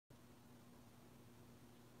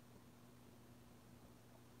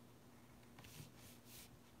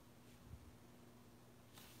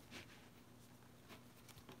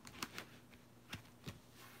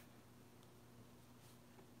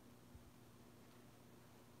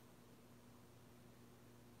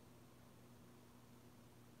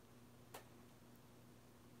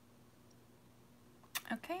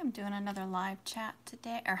Okay, I'm doing another live chat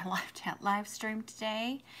today, or live stream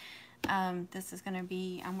today. This is going to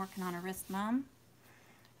be, I'm working on a wrist mum.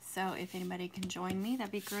 So if anybody can join me,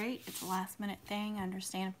 that'd be great. It's a last minute thing. I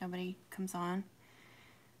understand if nobody comes on.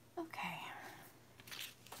 Okay.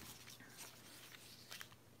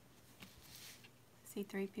 See,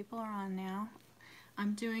 3 people are on now.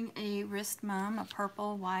 I'm doing a wrist mum, a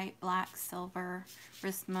purple, white, black, silver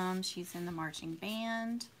wrist mum. She's in the marching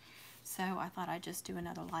band. So I thought I'd just do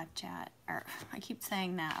another live chat, or I keep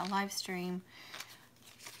saying that, a live stream.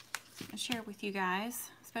 I'll share it with you guys,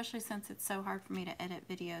 especially since it's so hard for me to edit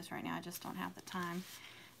videos right now. I just don't have the time.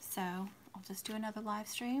 So I'll just do another live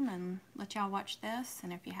stream and let y'all watch this.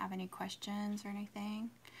 And if you have any questions or anything,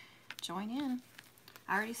 join in.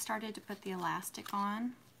 I already started to put the elastic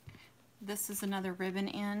on. This is another ribbon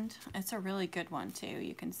end. It's a really good one too.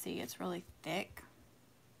 You can see it's really thick.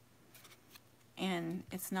 And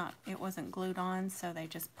it wasn't glued on, so they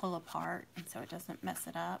just pull apart, and so it doesn't mess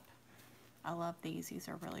it up. I love these. These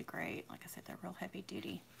are really great. Like I said, they're real heavy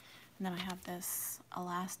duty. And then I have this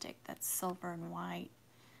elastic that's silver and white.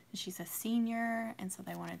 And she's a senior, and so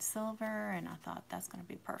they wanted silver, and I thought that's going to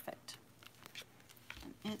be perfect.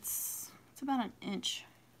 And it's about 1 inch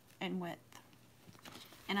in width.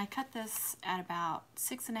 And I cut this at about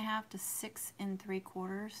 6.5 to 6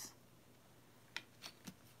 3/4.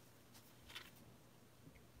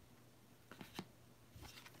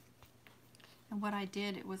 And what I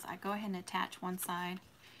did was I go ahead and attach one side,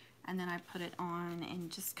 and then I put it on and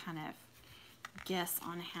just kind of guess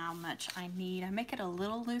on how much I need. I make it a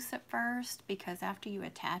little loose at first because after you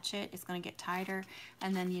attach it, it's going to get tighter.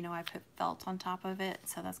 And then, you know, I put felt on top of it,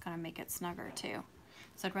 so that's going to make it snugger too.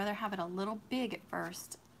 So I'd rather have it a little big at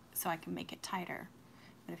first so I can make it tighter.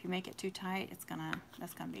 But if you make it too tight, that's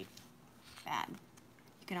gonna be bad.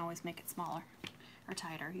 You can always make it smaller or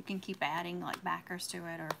tighter. You can keep adding like backers to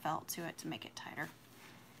it or felt to it to make it tighter.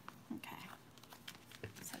 Okay.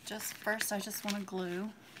 So just first I just want to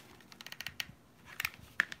glue.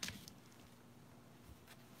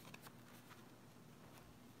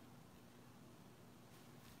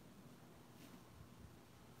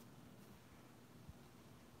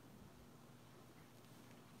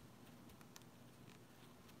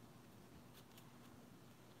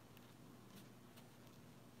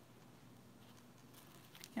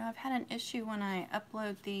 You know, I've had an issue when I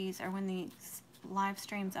upload these, or when these live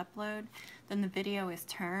streams upload, then the video is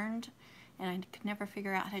turned, and I could never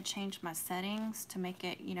figure out how to change my settings to make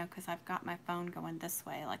it, you know, because I've got my phone going this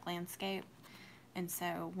way, like landscape, and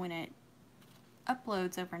so when it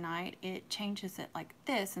uploads overnight, it changes it like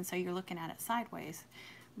this, and so you're looking at it sideways.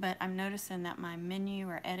 But I'm noticing that my menu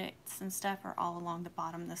or edits and stuff are all along the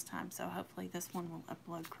bottom this time, so hopefully this one will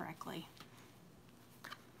upload correctly.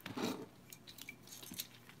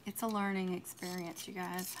 It's a learning experience, you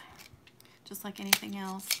guys, just like anything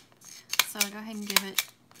else. So I go ahead and give it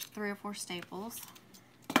 3 or 4 staples.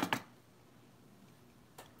 There.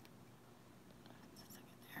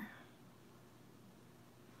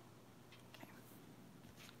 Okay.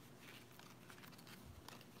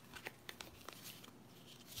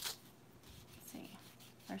 Let's see,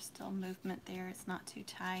 there's still movement there. It's not too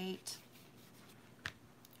tight.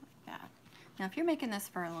 Like that. Now, if you're making this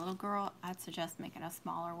for a little girl, I'd suggest making a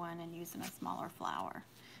smaller one and using a smaller flower.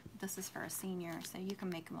 This is for a senior, so you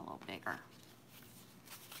can make them a little bigger.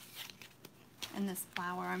 And this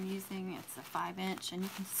flower I'm using, it's a 5-inch, and you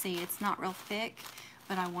can see it's not real thick,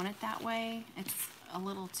 but I want it that way. It's a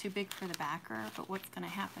little too big for the backer, but what's going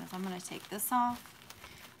to happen is I'm going to take this off.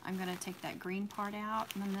 I'm going to take that green part out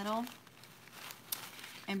in the middle.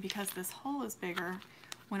 And because this hole is bigger,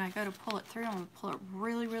 when I go to pull it through, I'm going to pull it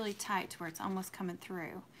really, really tight to where it's almost coming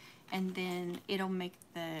through. And then it'll make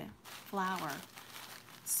the flower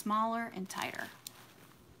smaller and tighter.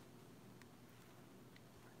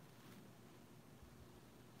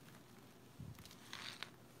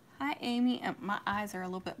 Hi, Amy. My eyes are a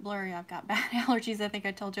little bit blurry. I've got bad allergies. I think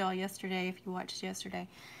I told you all yesterday, if you watched yesterday.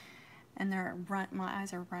 And my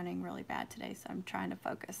eyes are running really bad today, so I'm trying to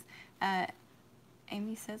focus.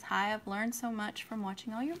 Amy says, hi, I've learned so much from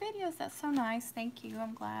watching all your videos. That's so nice. Thank you.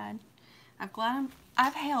 I'm glad.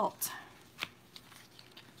 I've helped.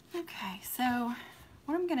 Okay, so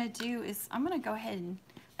what I'm going to do is I'm going to go ahead and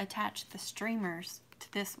attach the streamers to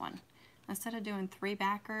this one. Instead of doing 3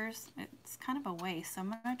 backers, it's kind of a waste. So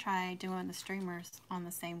I'm going to try doing the streamers on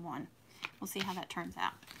the same one. We'll see how that turns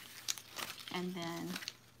out. And then,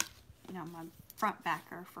 you know, my front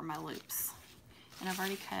backer for my loops. And I've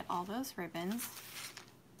already cut all those ribbons.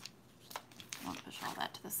 I'll push all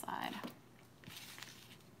that to the side.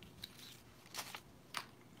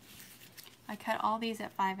 I cut all these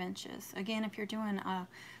at 5 inches. Again, if you're doing a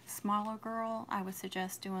smaller girl, I would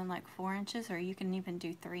suggest doing like 4 inches, or you can even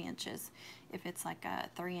do 3 inches if it's like a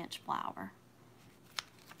 3-inch flower.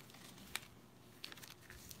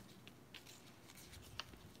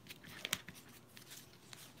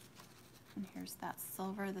 And here's that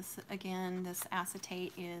silver. This, again, this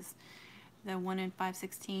acetate is the 1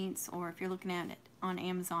 5/16, or if you're looking at it on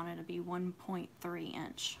Amazon, it'll be 1.3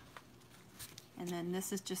 inch. And then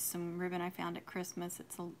this is just some ribbon I found at Christmas.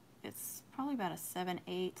 It's probably about a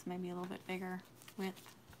 7/8, maybe a little bit bigger width.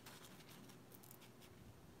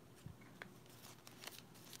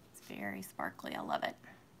 It's very sparkly. I love it.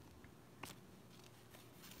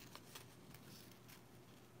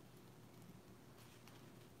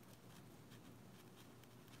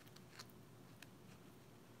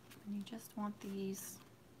 And you just want these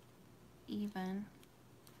even,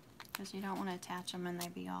 because you don't want to attach them and they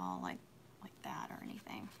be all like that or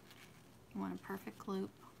anything. You want a perfect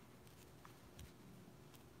loop.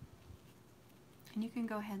 And you can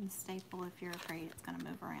go ahead and staple if you're afraid it's going to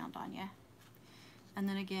move around on you. And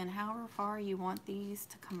then again, however far you want these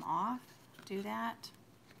to come off, do that.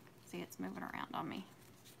 See, it's moving around on me.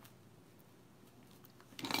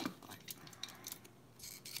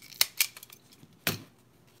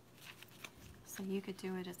 So you could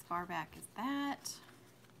do it as far back as that.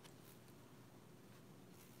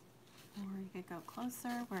 Or you could go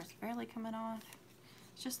closer where it's barely coming off.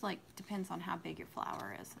 It's just like, depends on how big your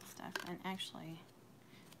flower is and stuff. And actually,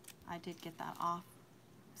 I did get that off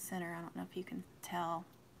center. I don't know if you can tell.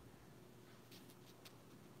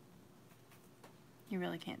 You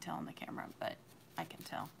really can't tell on the camera, but I can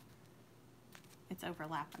tell. It's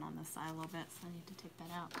overlapping on this side a little bit, so I need to take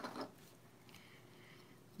that out.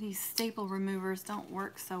 These staple removers don't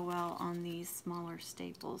work so well on these smaller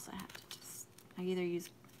staples. I either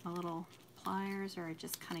use my little pliers, or I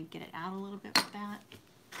just kind of get it out a little bit with that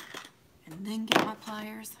and then get my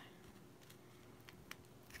pliers.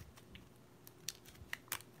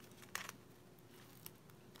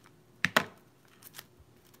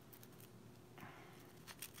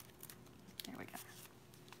 There we go.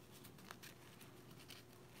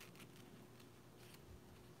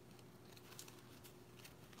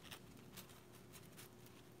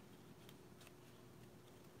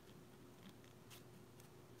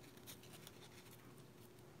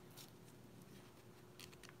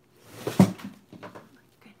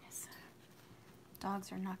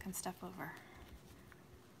 Dogs are knocking stuff over.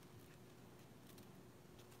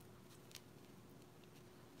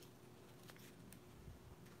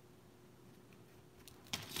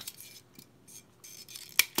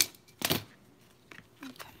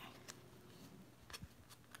 Okay.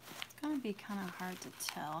 It's going to be kind of hard to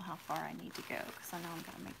tell how far I need to go, because I know I'm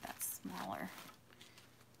going to make that smaller.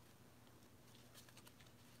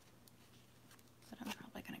 But I'm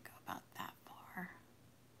probably going to go about that far.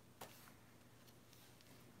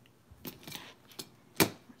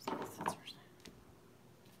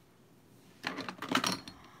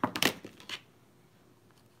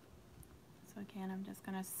 Again, I'm just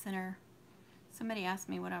going to center. Somebody asked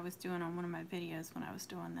me what I was doing on one of my videos when I was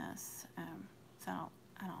doing this. So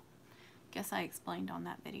I don't guess I explained on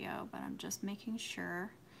that video, but I'm just making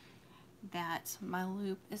sure that my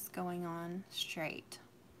loop is going on straight.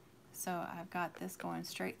 So I've got this going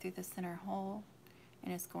straight through the center hole,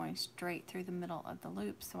 and it's going straight through the middle of the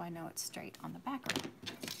loop, so I know it's straight on the back of it.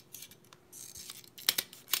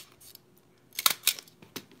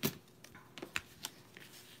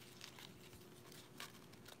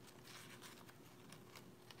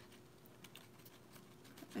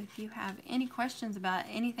 If you have any questions about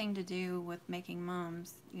anything to do with making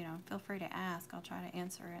mums, you know, feel free to ask. I'll try to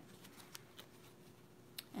answer it.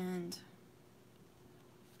 And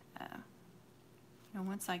you know,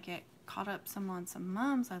 once I get caught up on some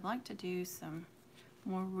mums, I'd like to do some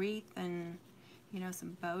more wreath and, you know,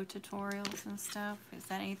 some bow tutorials and stuff. Is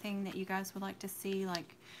that anything that you guys would like to see?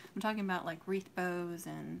 Like, I'm talking about like wreath bows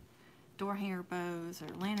and door hanger bows or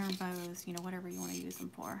lantern bows, you know, whatever you want to use them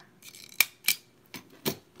for.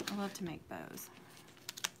 I love to make bows,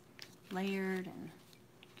 layered and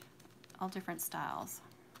all different styles.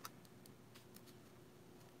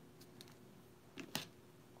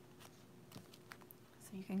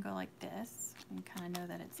 So you can go like this and kind of know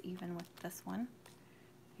that it's even with this one.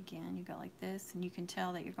 Again, you go like this, and you can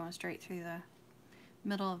tell that you're going straight through the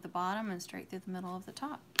middle of the bottom and straight through the middle of the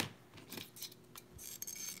top.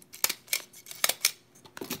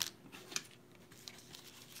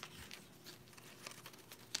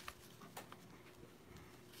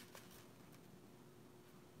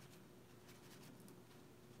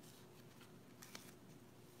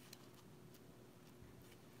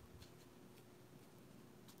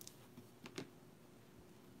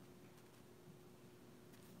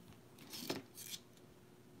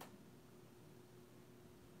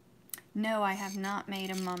 No, I have not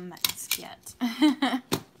made a mum mask yet.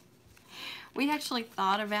 We actually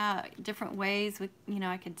thought about different ways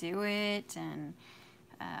I could do it, and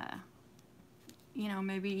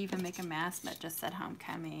maybe even make a mask that just said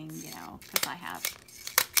homecoming, because I have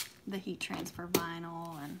the heat transfer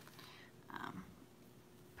vinyl, and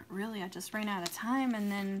but really I just ran out of time,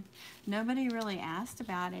 and then nobody really asked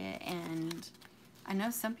about it. And I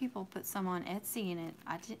know some people put some on Etsy, and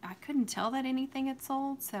I couldn't tell that anything had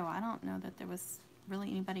sold, so I don't know that there was really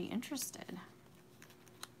anybody interested.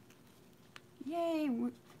 Yay!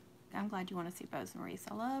 I'm glad you want to see bows and wreaths.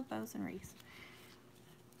 I love bows and wreaths.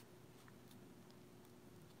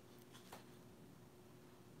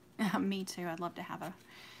 Me too. I'd love to have a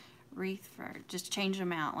wreath for just change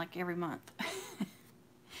them out like every month.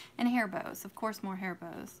 And hair bows, of course, more hair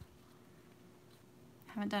bows.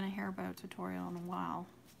 Haven't done a hair bow tutorial in a while.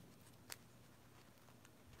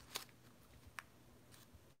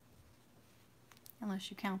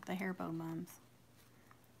 Unless you count the hair bow mums.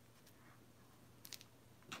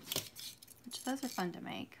 Which those are fun to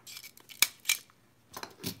make.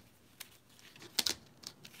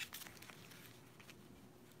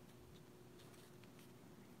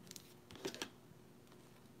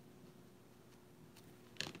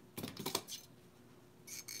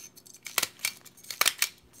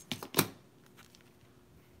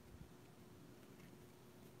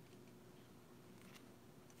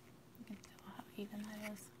 Even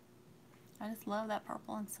that is. I just love that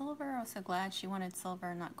purple and silver. I was so glad she wanted silver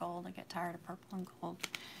and not gold. I get tired of purple and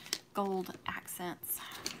gold accents.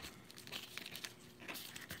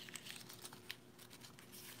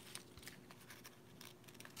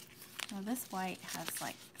 Now this white has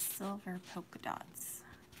like silver polka dots.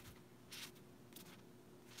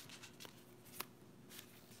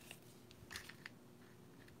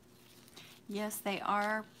 Yes, they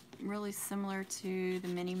are really similar to the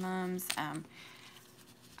mini mums.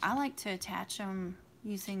 I like to attach them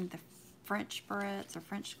using the French barrettes or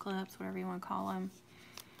French clips, whatever you want to call them,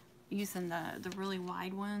 using the really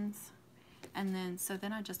wide ones. And then, so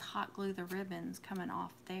then I just hot glue the ribbons coming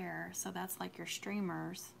off there. So that's like your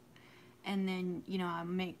streamers. And then, I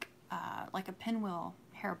make like a pinwheel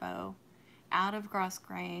hair bow out of gross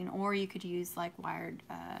grain, or you could use like wired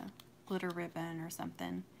glitter ribbon or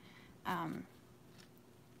something. And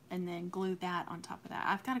then glue that on top of that.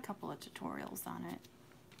 I've got a couple of tutorials on it.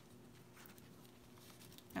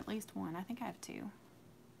 At least one. I think I have two.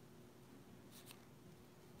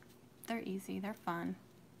 They're easy. They're fun.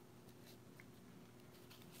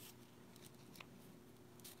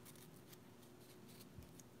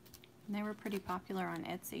 And they were pretty popular on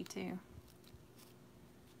Etsy too.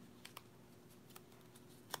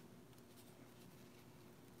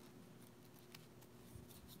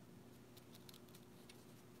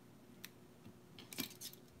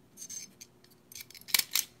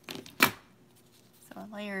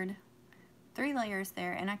 Layered 3 layers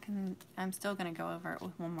there, and I'm still going to go over it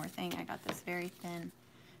with one more thing. I got this very thin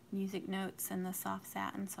music notes in the soft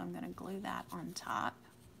satin, so I'm going to glue that on top.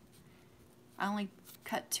 I only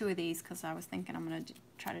cut 2 of these because I was thinking I'm going to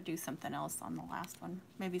try to do something else on the last one.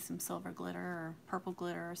 Maybe some silver glitter or purple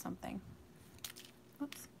glitter or something.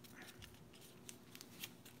 Oops.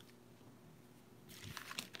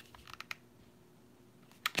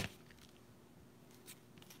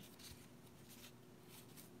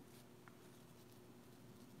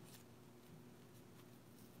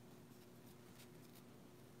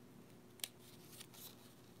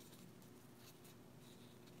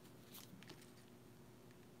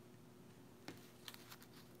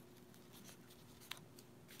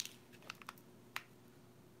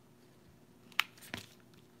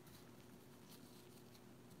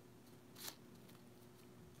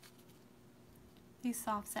 These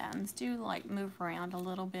soft satins do like move around a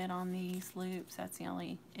little bit on these loops. That's the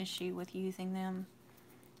only issue with using them.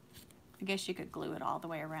 I guess you could glue it all the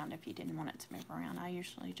way around if you didn't want it to move around. I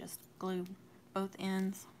usually just glue both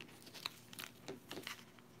ends.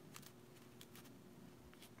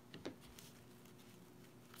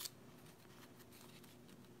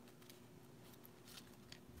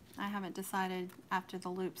 I haven't decided after the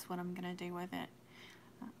loops what I'm going to do with it.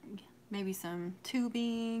 Maybe some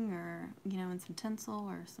tubing, or and some tinsel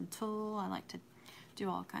or some tulle. I like to do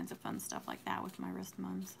all kinds of fun stuff like that with my wrist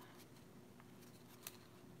mums.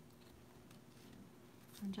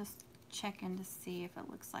 I'm just checking to see if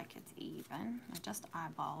it looks like it's even. I just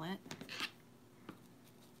eyeball it.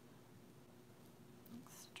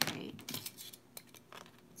 Looks straight.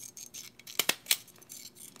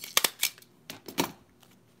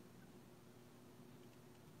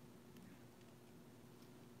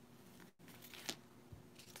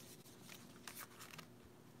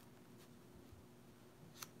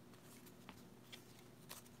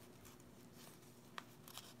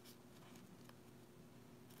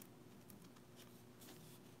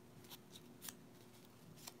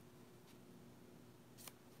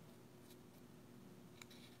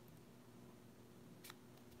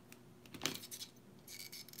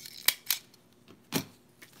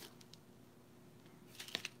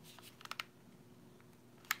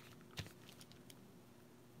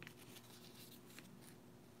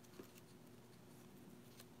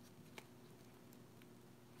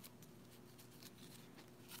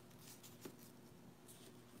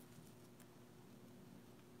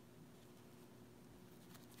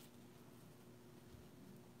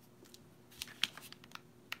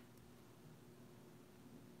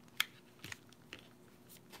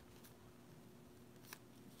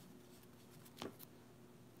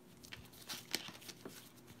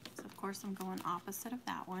 course I'm going opposite of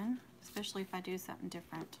that one, especially if I do something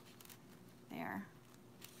different there.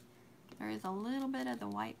 There is a little bit of the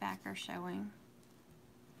white backer showing.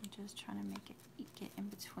 I'm just trying to make it get in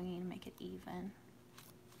between, make it even.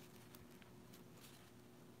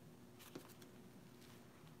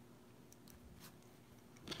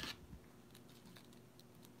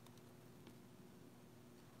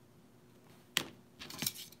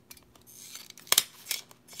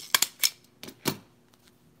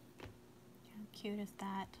 How cute is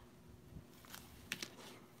that?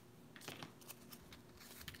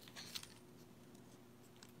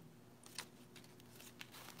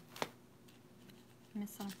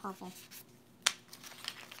 Missing a purple.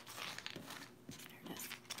 There it is.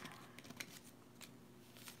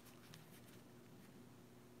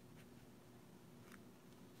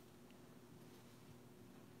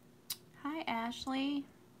 Hi, Ashley.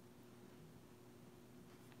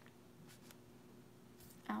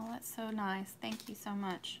 Oh, that's so nice. Thank you so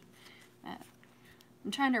much.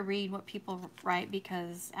 I'm trying to read what people write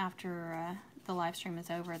because after the live stream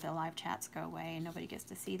is over, the live chats go away and nobody gets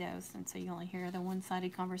to see those, and so you only hear the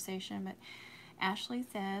one-sided conversation. But Ashley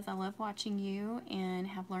says, I love watching you and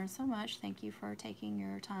have learned so much. Thank you for taking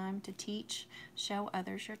your time to teach, show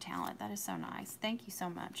others your talent. That is so nice. Thank you so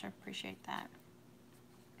much. I appreciate that.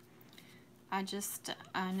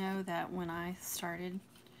 I know that when I started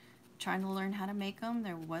trying to learn how to make them,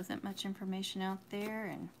 there wasn't much information out there,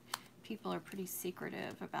 and people are pretty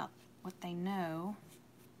secretive about what they know.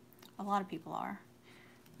 A lot of people are,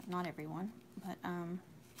 not everyone, but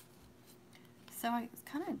so I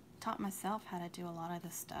kind of taught myself how to do a lot of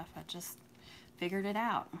this stuff. I just figured it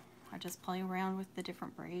out. I just play around with the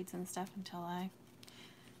different braids and stuff until I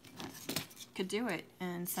could do it.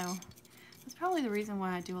 And so that's probably the reason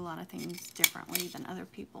why I do a lot of things differently than other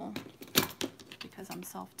people, because I'm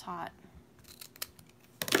self-taught.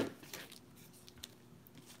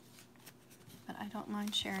 But I don't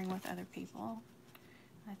mind sharing with other people.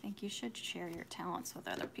 I think you should share your talents with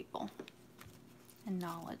other people and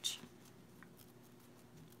knowledge.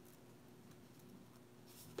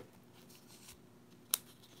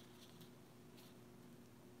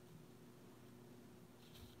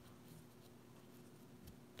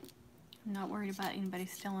 I'm not worried about anybody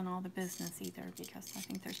stealing all the business either, because I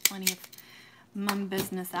think there's plenty of mum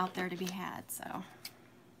business out there to be had, so.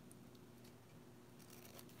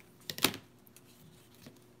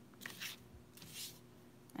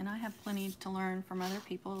 And I have plenty to learn from other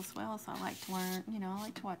people as well, so I like to learn, you know, I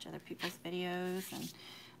like to watch other people's videos, and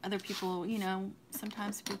other people, you know,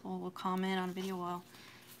 sometimes people will comment on a video, well,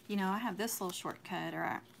 you know, I have this little shortcut,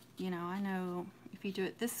 or, you know, I know if you do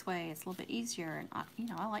it this way, it's a little bit easier, and, you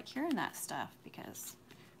know, I like hearing that stuff because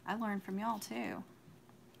I learn from y'all too.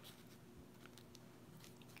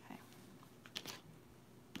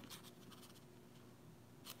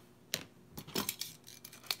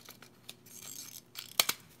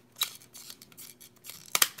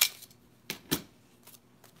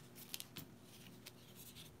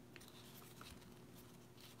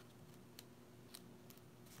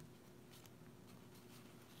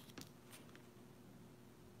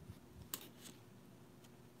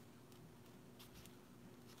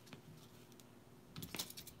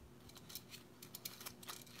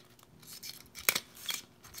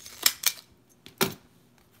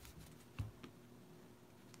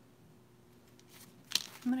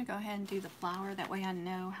 I'm going to go ahead and do the flower, that way I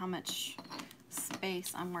know how much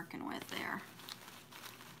space I'm working with there.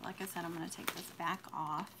 Like I said, I'm going to take this back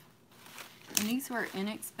off. And these were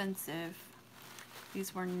inexpensive.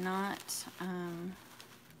 These were not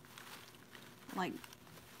like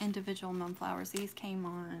individual mum flowers. These came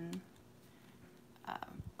on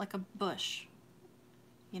like a bush.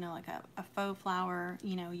 You know, like a faux flower.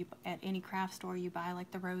 You know, you at any craft store you buy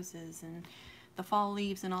like the roses and the fall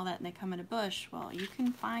leaves and all that, and they come in a bush. Well, you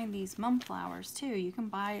can find these mum flowers too. You can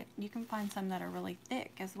find some that are really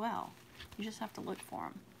thick as well. You just have to look for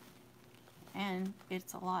them. And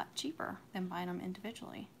it's a lot cheaper than buying them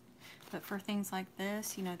individually. But for things like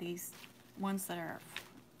this, you know, these ones that are,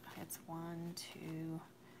 it's 1, 2,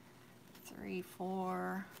 3,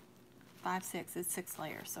 4, 5, 6, it's 6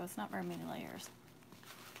 layers, so it's not very many layers.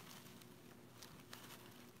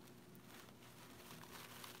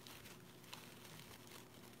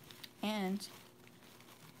 And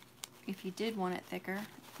if you did want it thicker,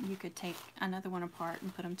 you could take another one apart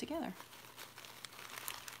and put them together.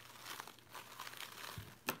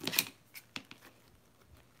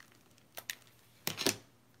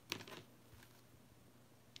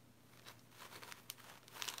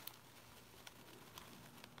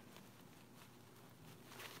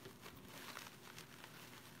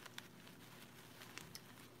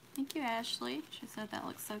 Thank you, Ashley. She said that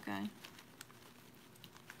looks so good.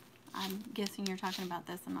 I'm guessing you're talking about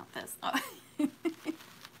this and not this. Oh.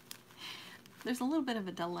 There's a little bit of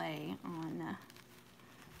a delay on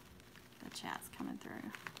the chats coming through.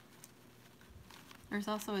 There's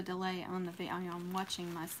also a delay on the video. I'm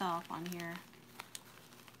watching myself on here.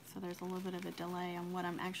 So there's a little bit of a delay on what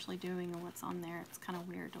I'm actually doing and what's on there. It's kind of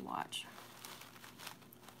weird to watch.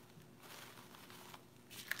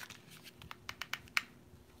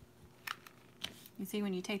 You see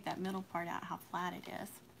when you take that middle part out how flat it is.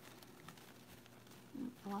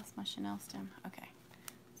 I lost my Chanel stem. Okay.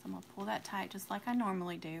 So I'm going to pull that tight just like I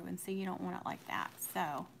normally do, and see, you don't want it like that.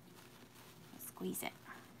 So squeeze it.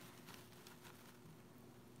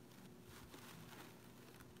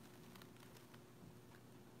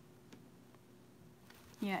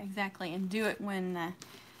 Yeah, exactly. And do it when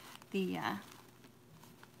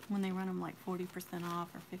when they run them like 40% off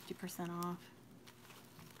or 50% off.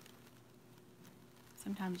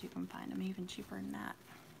 Sometimes you can find them even cheaper than that.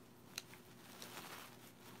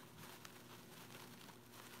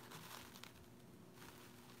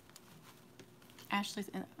 Ashley,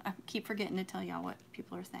 I keep forgetting to tell y'all what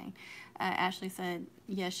people are saying. Ashley said,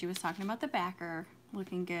 yes, she was talking about the backer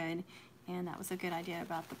looking good, and that was a good idea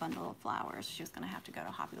about the bundle of flowers. She was going to have to go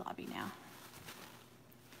to Hobby Lobby now.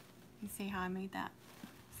 You see how I made that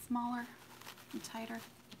smaller and tighter?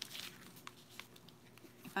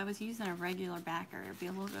 If I was using a regular backer, it would be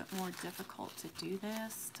a little bit more difficult to do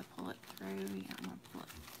this, to pull it through. You know, I'm going to pull it.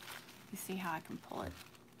 You see how I can pull it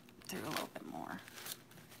through a little bit more.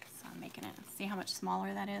 So I'm making it, see how much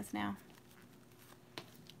smaller that is now?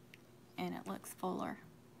 And it looks fuller.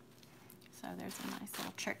 So there's a nice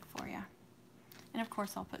little trick for you. And of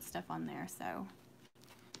course I'll put stuff on there, so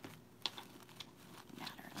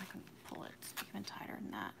matter. I can pull it even tighter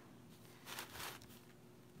than that.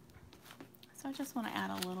 So I just want to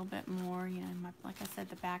add a little bit more, you know, like I said,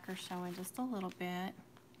 the backer's showing just a little bit.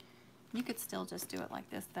 You could still just do it like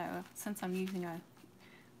this though. Since I'm using a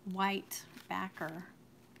white backer,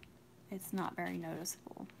 it's not very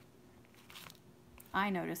noticeable. I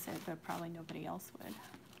notice it, but probably nobody else would.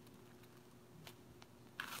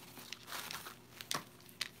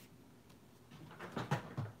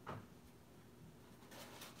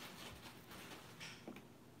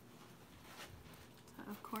 So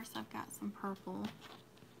of course I've got some purple,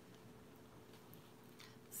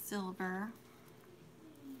 silver.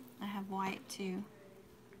 I have white too.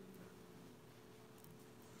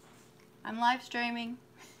 I'm live streaming.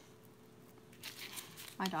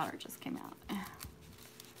 My daughter just came out.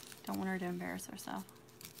 Don't want her to embarrass herself.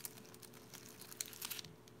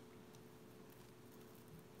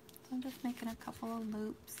 So I'm just making a couple of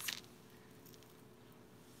loops.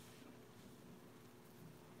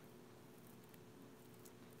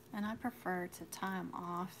 And I prefer to tie them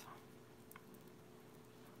off.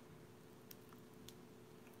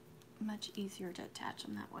 Much easier to attach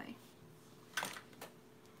them that way.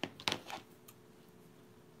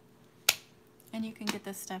 And you can get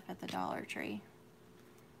this stuff at the Dollar Tree.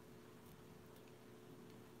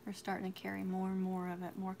 We're starting to carry more and more of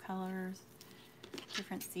it, more colors,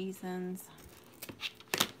 different seasons.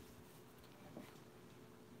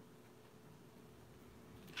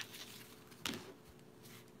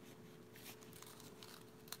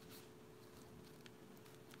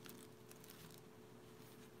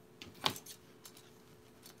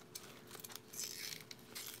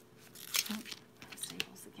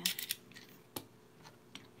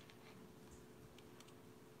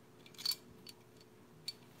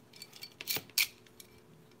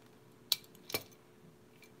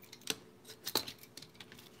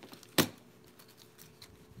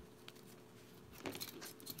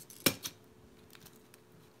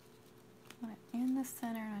 In the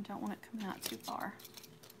center, and I don't want it coming out too far.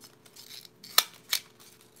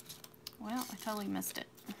 Well, I totally missed it.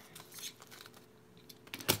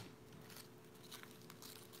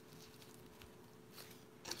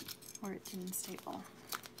 Or it didn't staple.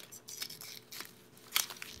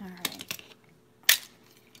 All right.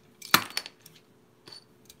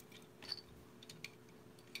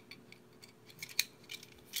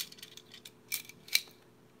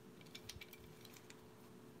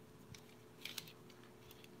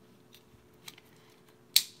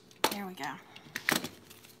 There we go.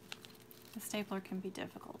 The stapler can be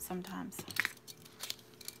difficult sometimes.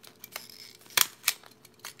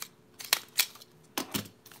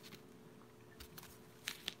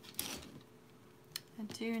 I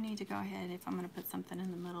do need to go ahead, if I'm going to put something in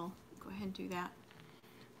the middle, go ahead and do that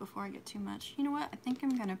before I get too much. You know what? I think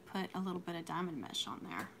I'm going to put a little bit of diamond mesh on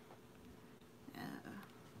there.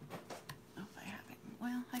 Oh, if I have it.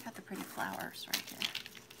 Well, I got the pretty flowers right here.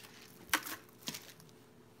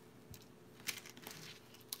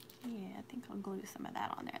 think I'll glue some of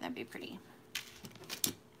that on there. That'd be pretty.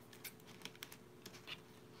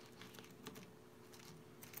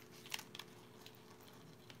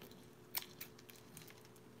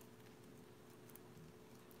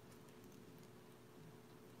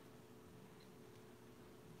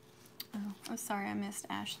 Oh, sorry, I missed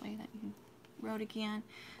Ashley that you wrote again.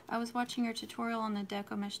 I was watching your tutorial on the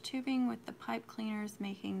deco mesh tubing with the pipe cleaners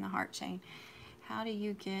making the heart chain. How do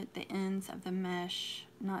you get the ends of the mesh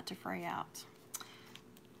not to fray out?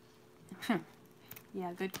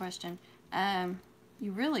 Yeah, good question.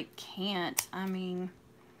 You really can't. I mean,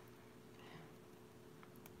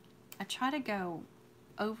 I try to go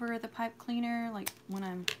over the pipe cleaner, like when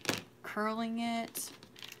I'm curling it,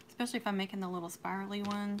 especially if I'm making the little spirally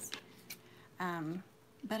ones.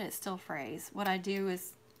 But it still frays. What I do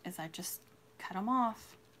is I just cut them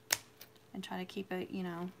off and try to keep it, you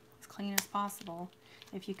know, as clean as possible.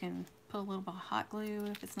 If you can put a little bit of hot glue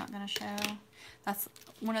if it's not going to show. That's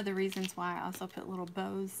one of the reasons why I also put little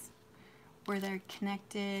bows where they're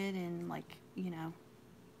connected and, like, you know,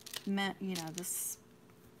 this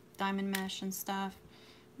diamond mesh and stuff.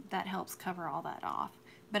 That helps cover all that off.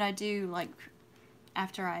 But I do, like,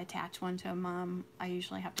 after I attach one to a mum, I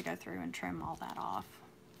usually have to go through and trim all that off.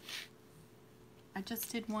 I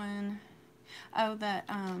just did one, oh, that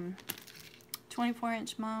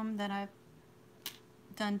 24-inch mum that I've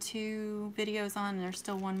done 2 videos on, and there's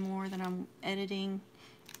still one more that I'm editing.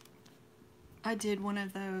 I did one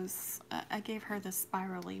of those. I gave her the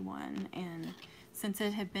spirally one, and since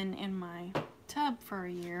it had been in my tub for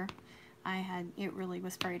a year, it really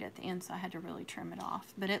was frayed at the end, so I had to really trim it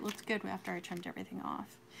off. But it looked good after I trimmed everything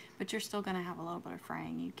off. But you're still going to have a little bit of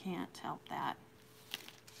fraying. You can't help that.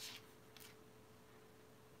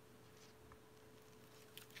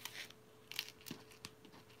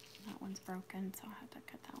 That one's broken, so I have to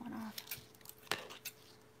cut that one off.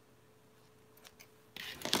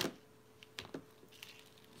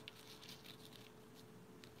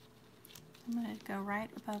 I'm going to go right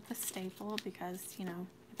above the staple because, you know,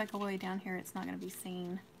 if I go way down here, it's not going to be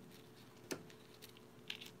seen. You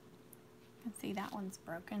can see that one's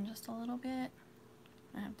broken just a little bit.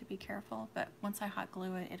 I have to be careful, but once I hot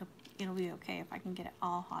glue it, it'll be okay. If I can get it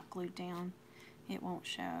all hot glued down, it won't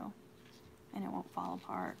show and it won't fall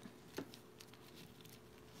apart.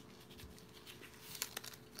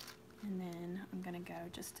 And then I'm going to go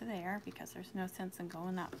just to there because there's no sense in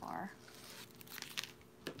going that far.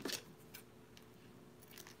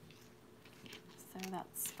 So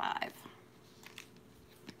that's 5.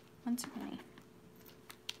 One too many.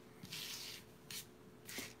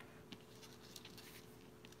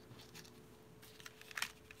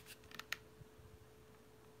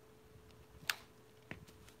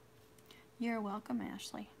 You're welcome,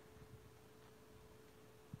 Ashley.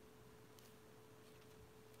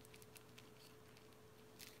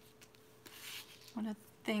 One of the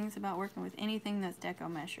things about working with anything that's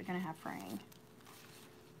deco mesh, you're going to have fraying.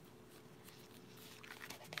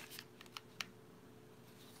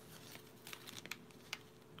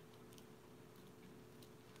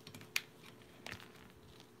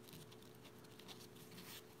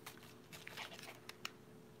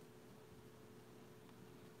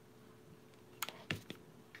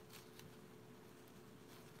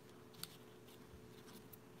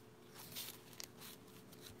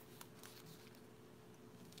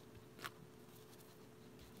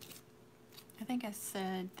 I think I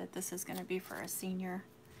said that this is going to be for a senior.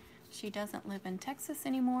 She doesn't live in Texas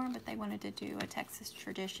anymore, but they wanted to do a Texas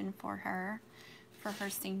tradition for her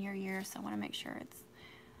senior year, so I want to make sure it's,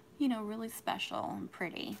 you know, really special and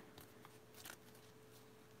pretty.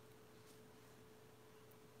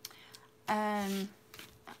 I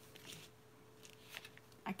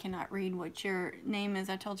cannot read what your name is.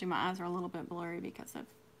 I told you my eyes are a little bit blurry because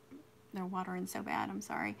they're watering so bad. I'm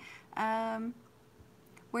sorry.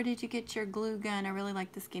 Where did you get your glue gun? I really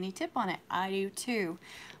like the skinny tip on it. I do too.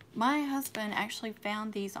 My husband actually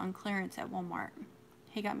found these on clearance at Walmart.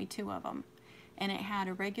 He got me 2 of them. And it had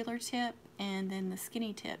a regular tip and then the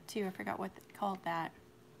skinny tip too. I forgot what they called that.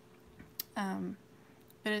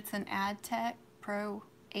 But it's an AdTech Pro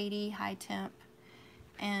 80 high temp.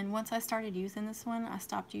 And once I started using this one, I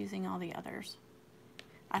stopped using all the others.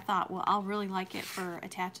 I thought, well, I'll really like it for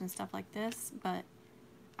attaching stuff like this, but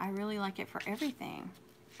I really like it for everything.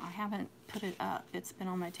 I haven't put it up. It's been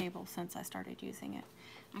on my table since I started using it.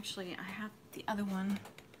 Actually, I have the other one.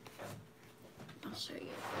 I'll show you.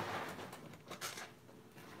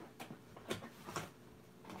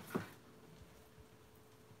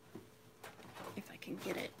 If I can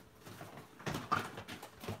get it.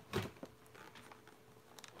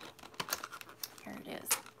 Here it is.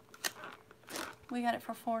 We got it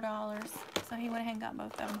for $4. So he went ahead and got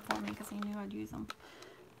both of them for me because he knew I'd use them.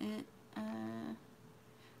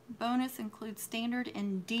 Bonus includes standard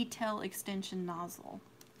and detail extension nozzle.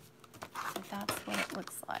 So that's what it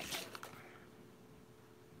looks like.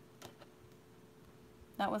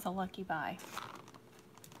 That was a lucky buy.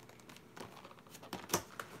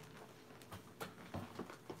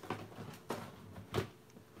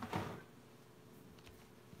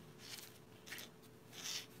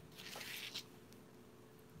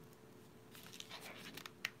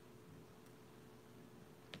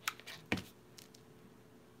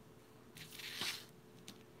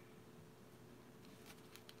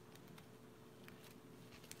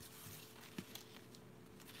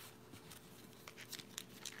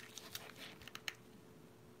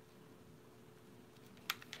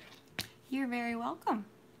 You're very welcome.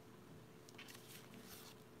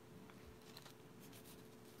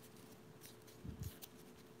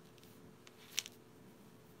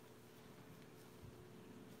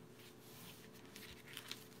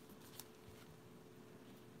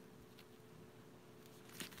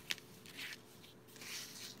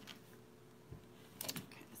 Okay,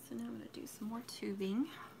 so now I'm going to do some more tubing.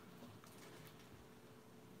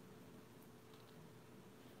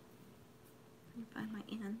 Let me find my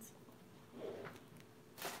ends.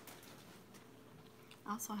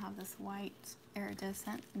 I also have this white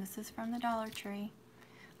iridescent, and this is from the Dollar Tree.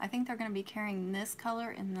 I think they're going to be carrying this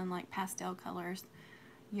color and then like pastel colors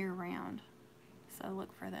year round. So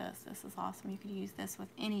look for this. This is awesome. You could use this with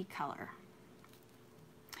any color.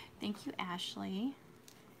 Thank you, Ashley.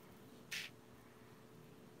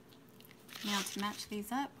 Now to match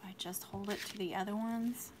these up, I just hold it to the other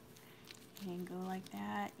ones and go like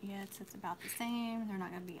that. Yes, it's about the same. They're not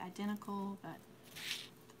going to be identical, but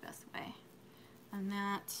the best way. And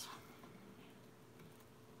that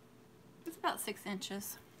is about 6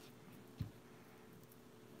 inches.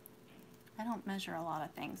 I don't measure a lot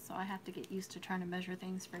of things, so I have to get used to trying to measure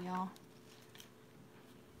things for y'all.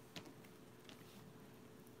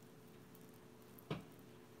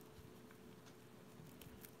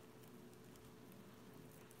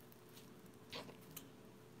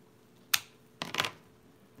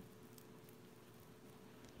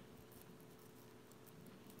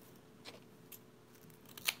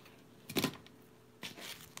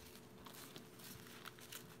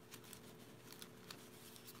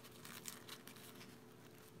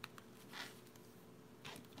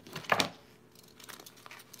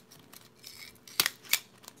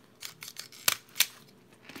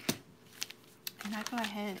 And I go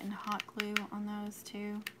ahead and hot glue on those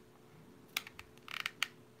too.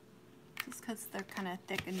 Just because they're kind of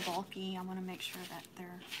thick and bulky, I want to make sure that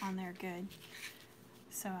they're on there good.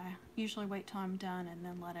 So I usually wait till I'm done and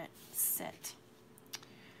then let it sit.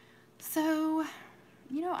 So,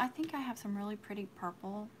 you know, I think I have some really pretty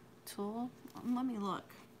purple tulle. Let me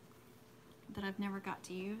look. That I've never got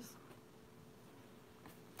to use.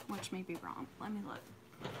 Which may be wrong. Let me look.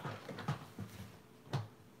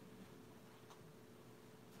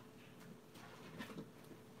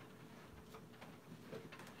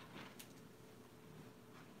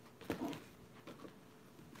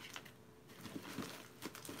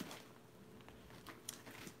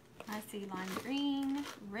 I see lime green,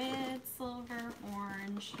 red, silver,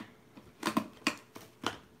 orange,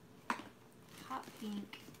 hot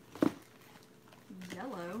pink,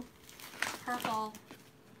 yellow, purple.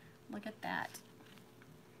 Look at that.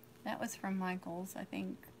 That was from Michael's, I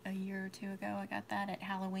think, a year or two ago. I got that at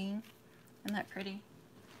Halloween. Isn't that pretty?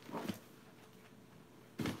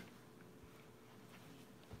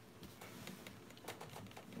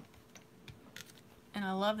 And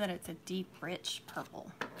I love that it's a deep, rich purple.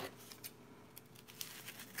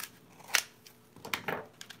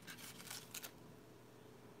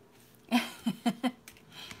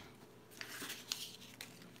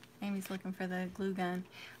 Amy's looking for the glue gun.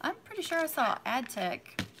 I'm pretty sure I saw AdTech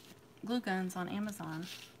glue guns on Amazon.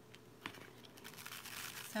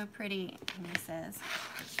 So pretty, Amy says.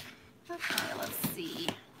 Okay, let's see.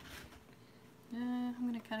 I'm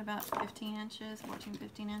going to cut about 15 inches, 14,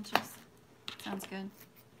 15 inches. Sounds good.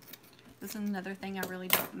 This is another thing I really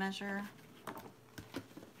don't measure.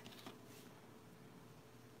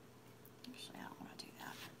 Actually, I don't want to do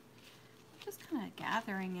that. Just kind of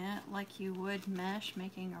gathering it like you would mesh,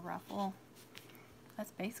 making a ruffle.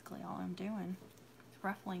 That's basically all I'm doing. It's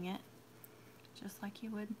ruffling it, just like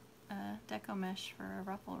you would deco mesh for a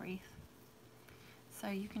ruffle wreath. So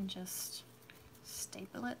you can just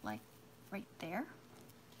staple it like right there,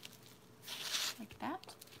 like that,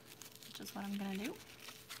 which is what I'm going to do.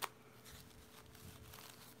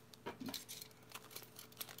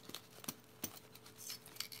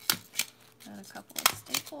 Got a couple of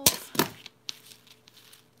staples.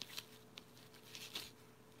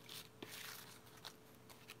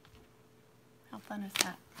 How fun is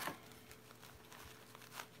that?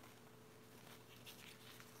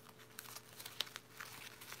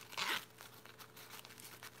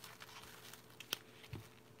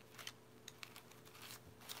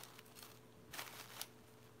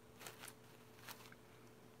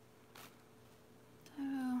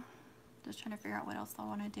 Just trying to figure out what else I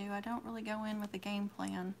want to do. I don't really go in with a game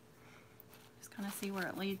plan. Just kind of see where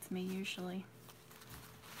it leads me usually.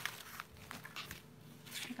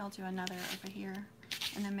 I think I'll do another over here.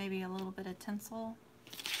 And then maybe a little bit of tinsel.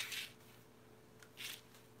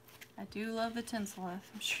 I do love the tinsel. I'm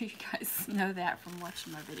sure you guys know that from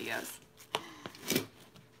watching my videos.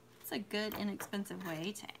 It's a good, inexpensive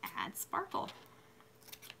way to add sparkle.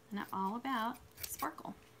 And I'm all about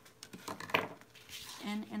sparkle.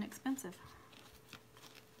 And inexpensive.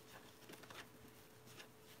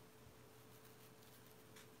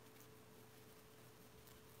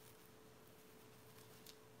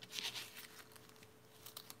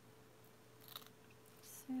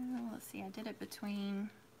 So let's see, I did it between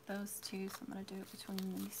those two, so I'm going to do it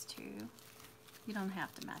between these two. You don't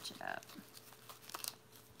have to match it up.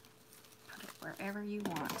 Put it wherever you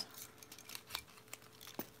want.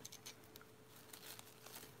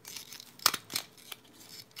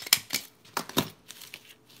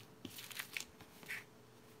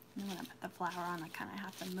 And when I put the flower on, I kind of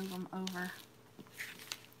have to move them over.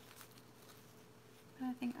 But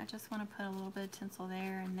I think I just want to put a little bit of tinsel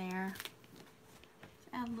there and there.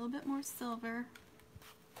 To add a little bit more silver.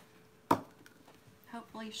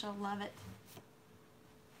 Hopefully she'll love it.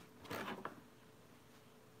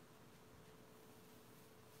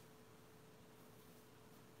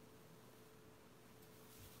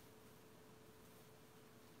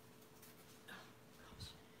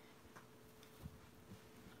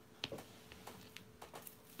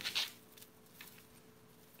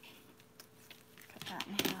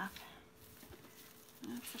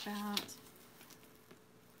 That's about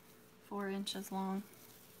 4 inches long.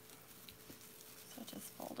 So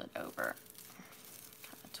just fold it over,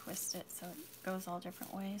 kind of twist it so it goes all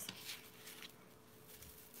different ways.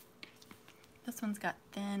 This one's got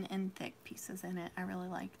thin and thick pieces in it. I really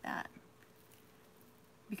like that.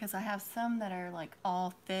 Because I have some that are like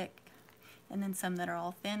all thick and then some that are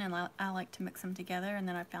all thin, and I like to mix them together, and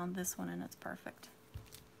then I found this one and it's perfect.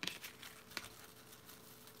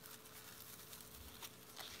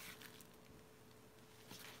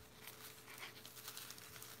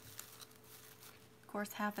 Of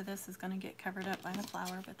course, half of this is going to get covered up by the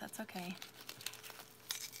flower, but that's okay.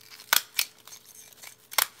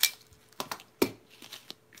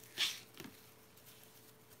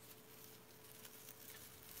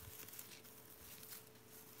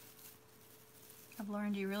 I've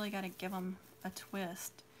learned you really got to give them a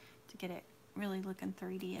twist to get it really looking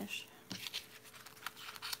 3D-ish.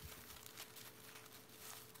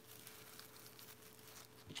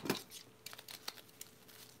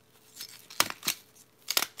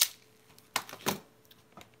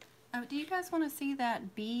 Oh, do you guys want to see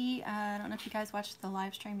that bee? I don't know if you guys watched the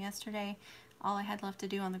live stream yesterday. All I had left to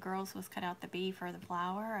do on the girls was cut out the bee for the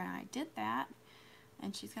flower, and I did that.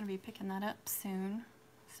 And she's going to be picking that up soon.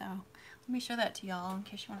 So let me show that to y'all in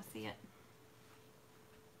case you want to see it.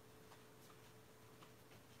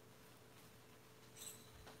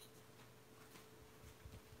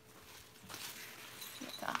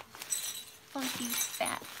 It's a funky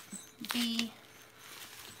fat bee.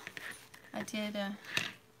 I did a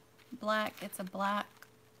black, it's a black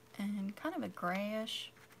and kind of a grayish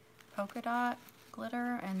polka dot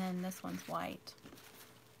glitter, and then this one's white.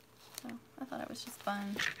 So I thought it was just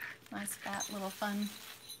fun. Nice fat little fun.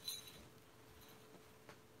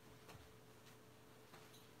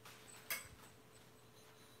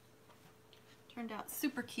 Turned out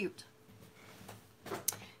super cute.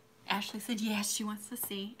 Ashley said yes, she wants to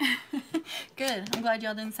see. Good. I'm glad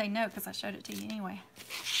y'all didn't say no because I showed it to you anyway.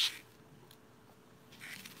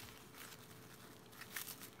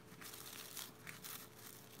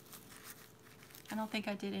 I don't think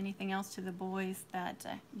I did anything else to the boys that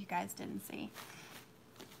you guys didn't see.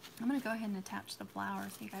 I'm going to go ahead and attach the flower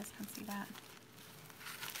so you guys can see that.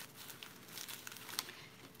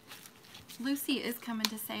 Lucy is coming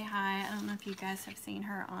to say hi. I don't know if you guys have seen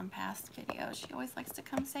her on past videos. She always likes to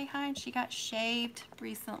come say hi, and she got shaved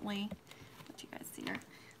recently. Let you guys see her.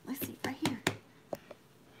 Lucy, right here.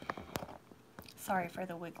 Sorry for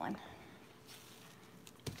the wiggling.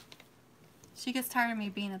 She gets tired of me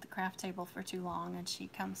being at the craft table for too long, and she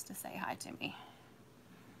comes to say hi to me.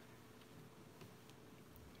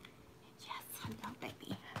 Yes, hello,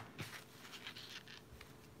 baby.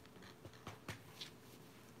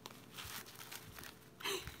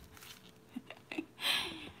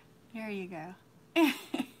 you go.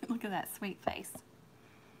 Look at that sweet face.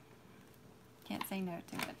 Can't say no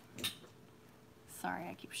to it. Sorry,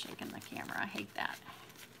 I keep shaking the camera. I hate that.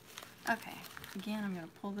 Okay, again, I'm going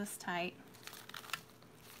to pull this tight.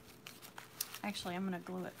 Actually, I'm going to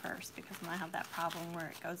glue it first because I have that problem where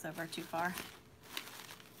it goes over too far.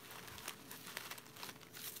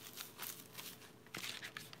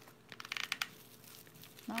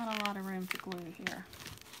 Not a lot of room to glue here.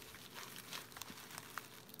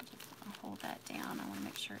 Just hold that down. I want to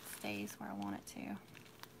make sure it stays where I want it to.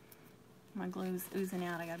 My glue's oozing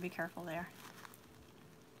out. I got to be careful there.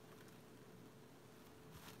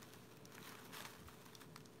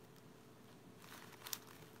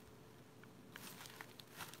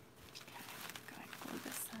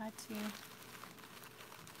 Too.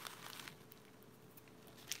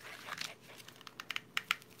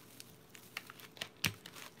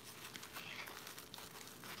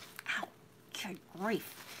 Ow, good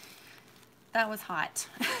grief. That was hot.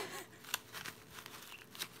 It's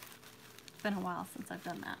been a while since I've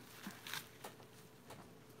done that.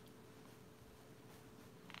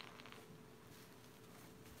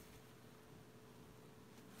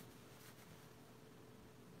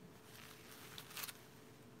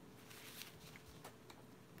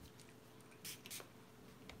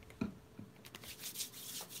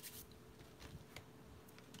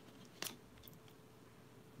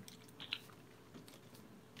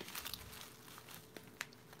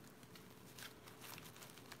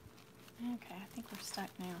 Okay, I think we're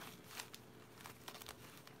stuck now.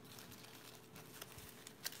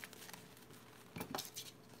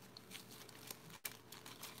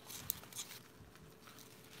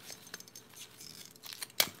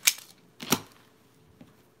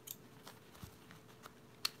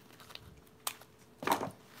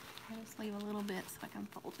 I just leave a little bit so I can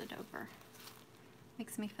fold it over.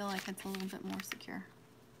 Makes me feel like it's a little bit more secure.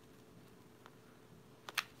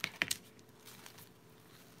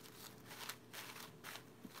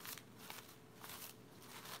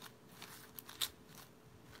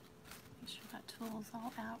 Tools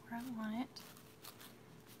all out where I want it.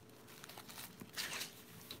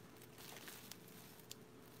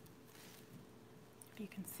 If you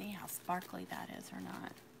can see how sparkly that is or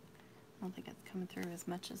not. I don't think it's coming through as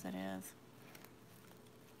much as it is.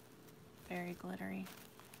 Very glittery.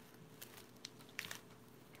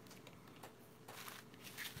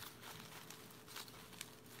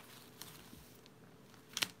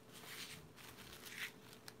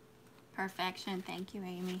 Perfection. Thank you,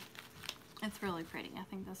 Amy. It's really pretty. I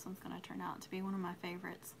think this one's going to turn out to be one of my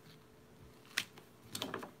favorites.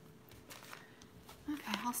 Okay,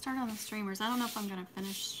 I'll start on the streamers. I don't know if I'm going to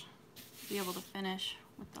be able to finish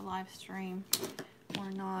with the live stream or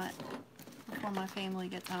not before my family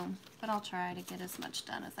gets home, but I'll try to get as much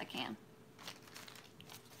done as I can.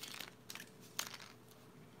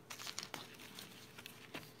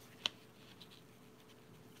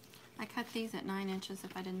 I cut these at 9 inches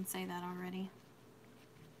if I didn't say that already.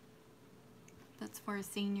 That's for a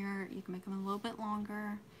senior. You can make them a little bit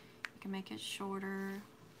longer. You can make it shorter.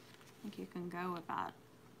 I think you can go about,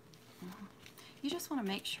 you just want to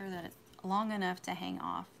make sure that it's long enough to hang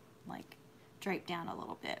off, like drape down a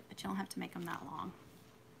little bit, but you don't have to make them that long.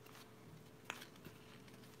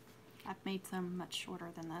 I've made some much shorter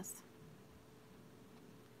than this.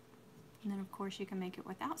 And then of course you can make it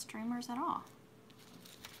without streamers at all.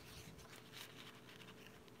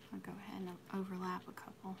 I'll go ahead and overlap a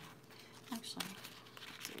couple. Actually,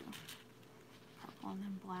 I'll do purple and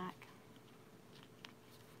then black.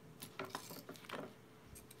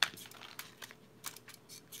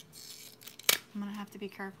 I'm going to have to be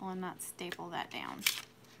careful and not staple that down.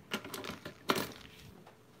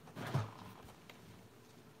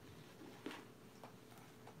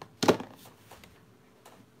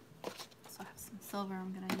 So I have some silver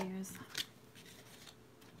I'm going to use.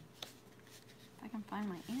 If I can find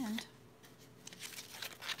my end.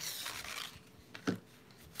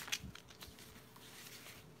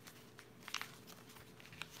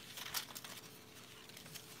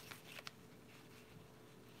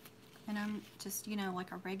 And I'm just, you know,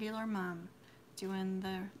 like a regular mom doing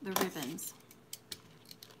the ribbons.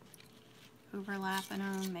 Overlapping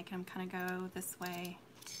them, making them kind of go this way.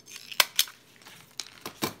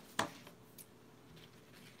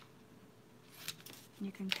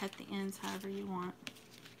 You can cut the ends however you want.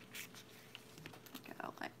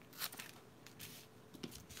 Go like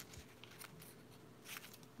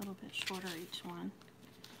a little bit shorter each one.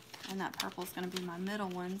 And that purple is going to be my middle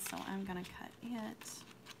one, so I'm going to cut it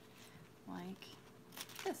like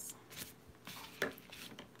this.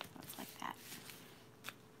 That's like that.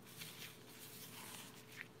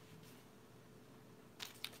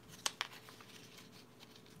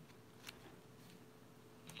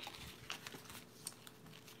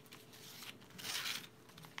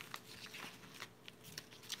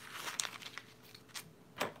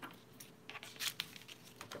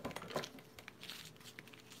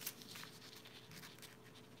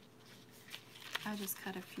 just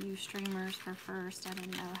cut a few streamers for first. I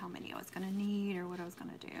didn't know how many I was going to need or what I was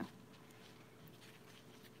going to do.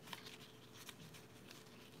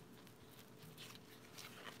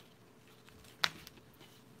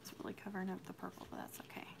 It's really covering up the purple, but that's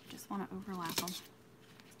okay. Just want to overlap them.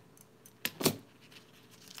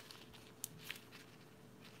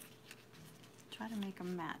 Try to make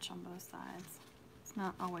them match on both sides. It's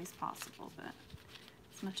not always possible, but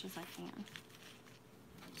as much as I can.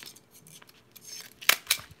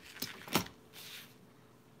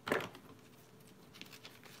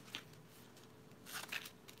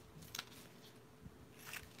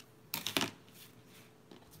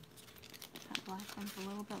 That black one's a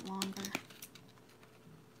little bit longer.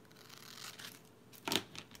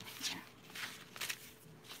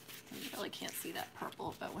 You really can't see that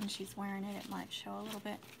purple, but when she's wearing it, it might show a little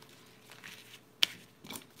bit.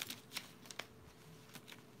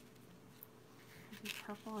 Maybe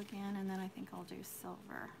purple again, and then I think I'll do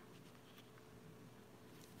silver.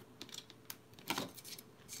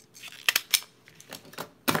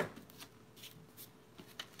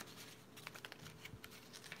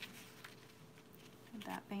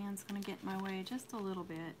 That band's going to get in my way just a little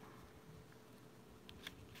bit.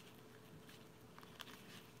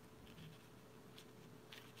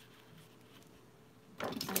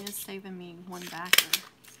 It is saving me one backer.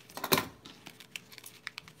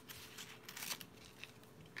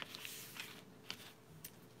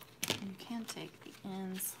 You can take the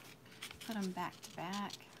ends, put them back to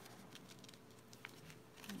back,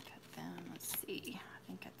 and cut them. Let's see, I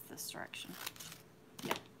think it's this direction.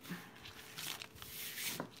 Yep.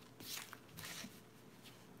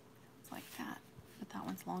 It's like that, but that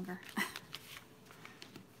one's longer.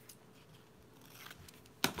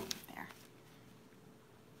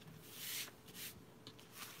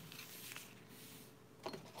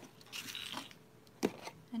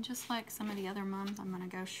 And just like some of the other mums, I'm going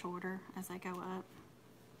to go shorter as I go up.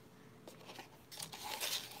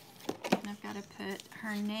 And I've got to put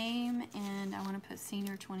her name, and I want to put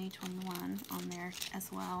Senior 2021 on there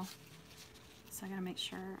as well. So I got to make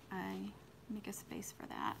sure I make a space for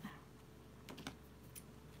that.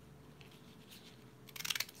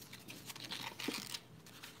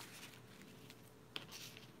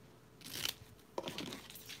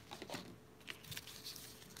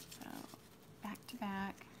 So back to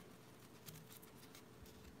back.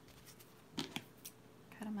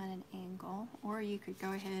 Cut them at an angle, or you could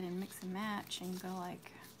go ahead and mix and match and go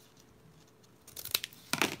like,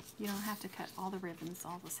 you don't have to cut all the ribbons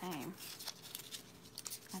all the same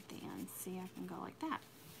at the end. See, I can go like that,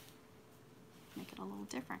 make it a little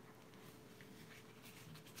different.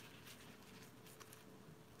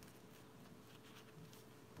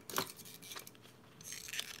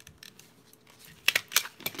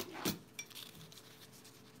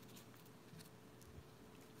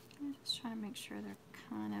 I'm just trying to make sure they're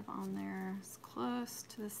kind of on there as close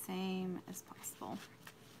to the same as possible.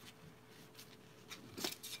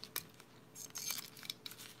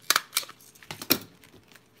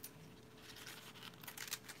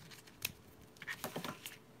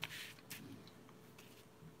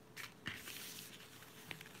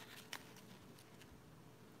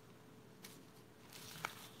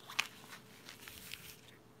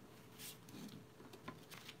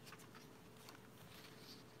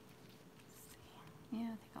 Yeah,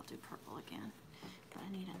 I think I'll do purple again, but I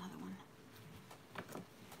need another one.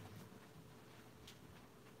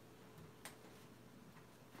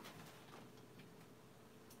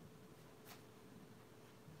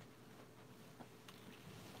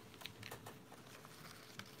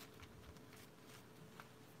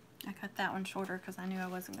 I cut that one shorter because I knew I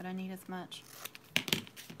wasn't going to need as much. Okay,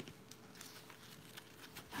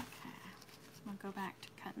 I'm going to go back to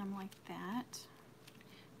cutting them like that.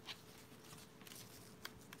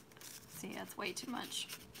 See, that's way too much.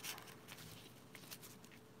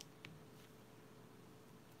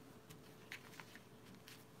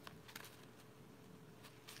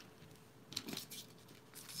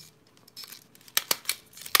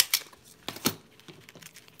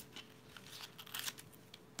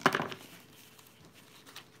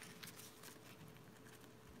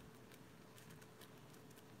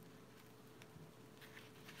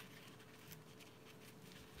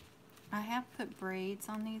 I have put braids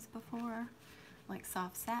on these before, like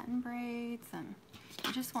soft satin braids, and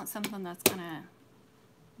you just want something that's gonna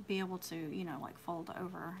be able to, you know, like fold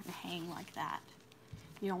over and hang like that.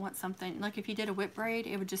 You don't want something, like if you did a whip braid,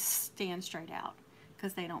 it would just stand straight out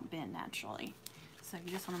because they don't bend naturally. So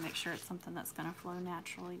you just want to make sure it's something that's gonna flow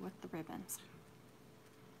naturally with the ribbons.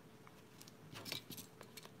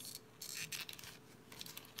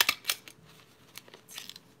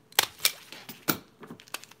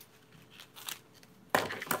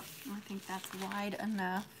 that's wide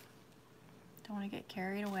enough. Don't want to get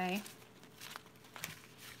carried away.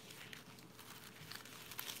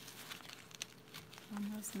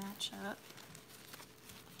 Almost match up.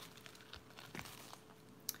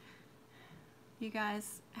 You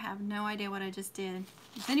guys have no idea what I just did.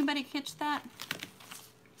 Does anybody catch that?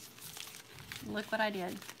 Look what I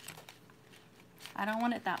did. I don't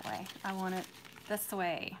want it that way. I want it this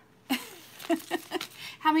way.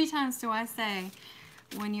 How many times do I say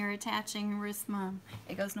when you're attaching wrist mum,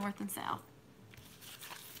 it goes north and south?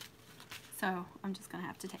 So I'm just gonna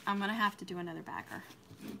have to do another backer.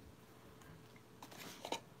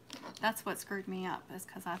 That's what screwed me up, is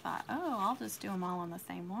because I thought, oh, I'll just do them all on the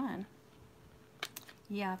same one.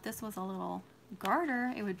 Yeah, if this was a little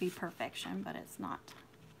garter, it would be perfection, but it's not.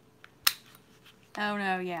 Oh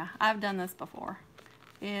no, yeah, I've done this before.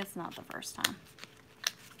 It's not the first time.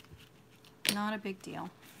 Not a big deal.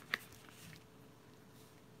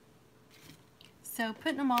 So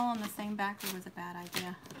putting them all on the same backer was a bad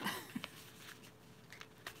idea.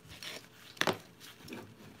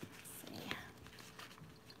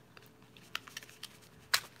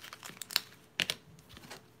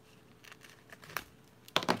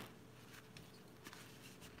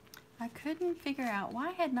 I couldn't figure out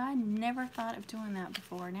why had I never thought of doing that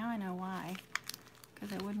before. Now I know why,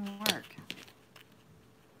 because it wouldn't work.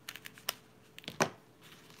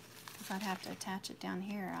 Because I'd have to attach it down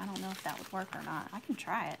here. I don't know if that would work or not. I can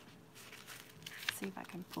try it. See if I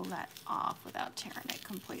can pull that off without tearing it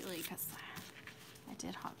completely, because I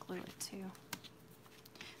did hot glue it too.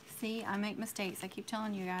 See, I make mistakes. I keep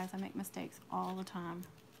telling you guys I make mistakes all the time.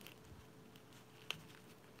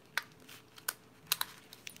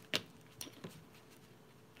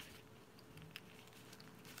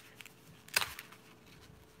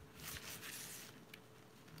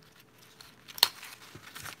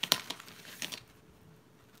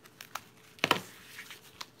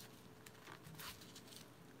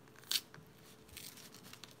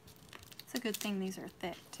 It's a good thing these are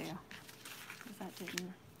thick too, because that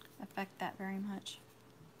didn't affect that very much.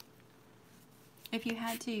 If you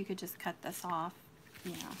had to, you could just cut this off,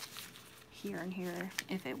 you know, here and here.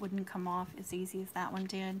 If it wouldn't come off as easy as that one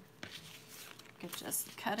did, you could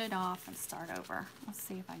just cut it off and start over. Let's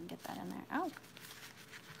see if I can get that in there. Oh,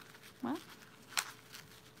 well,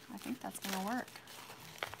 I think that's gonna work.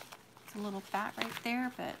 It's a little fat right there,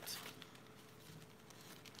 but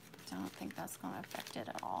I don't think that's gonna affect it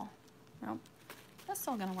at all. Nope, that's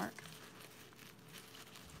still gonna work.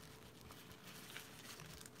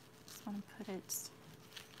 Just want to put it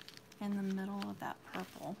in the middle of that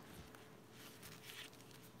purple.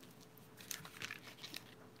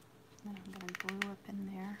 And I'm gonna glue up in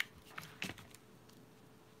there.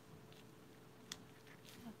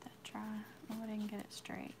 Let that dry. Oh, I didn't get it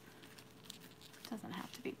straight. It doesn't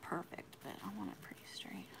have to be perfect, but I want it pretty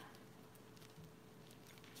straight.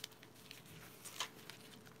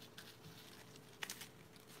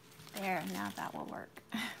 There, now that will work.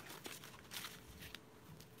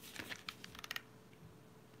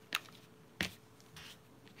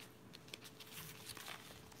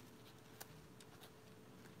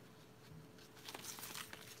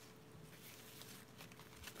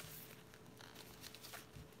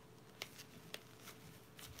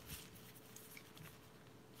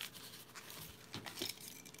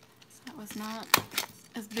 That was not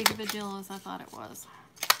as big of a deal as I thought it was.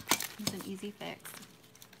 It's an easy fix.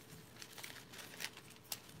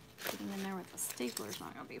 Getting in there with the stapler is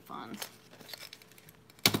not going to be fun.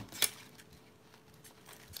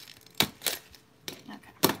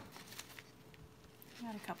 Okay.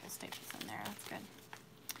 Got a couple staples in there. That's good.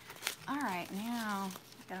 Alright, now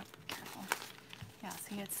I gotta be careful. Yeah,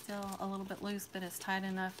 see, it's still a little bit loose, but it's tight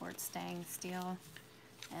enough where it's staying still.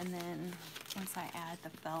 And then once I add the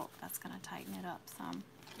felt, that's going to tighten it up some.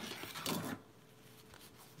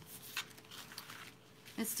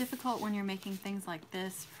 It's difficult when you're making things like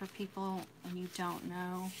this for people and you don't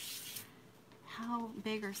know how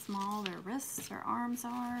big or small their wrists or arms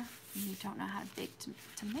are, and you don't know how big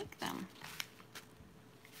to make them.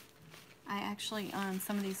 I actually, on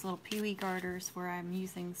some of these little peewee garters where I'm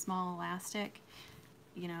using small elastic,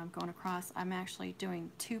 you know, going across, I'm actually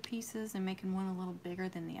doing 2 pieces and making one a little bigger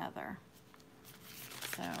than the other.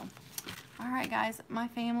 So, alright guys, my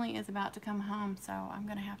family is about to come home, so I'm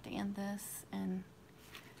going to have to end this, and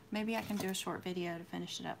maybe I can do a short video to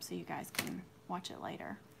finish it up so you guys can watch it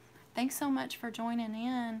later. Thanks so much for joining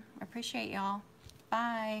in. I appreciate y'all.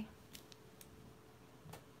 Bye.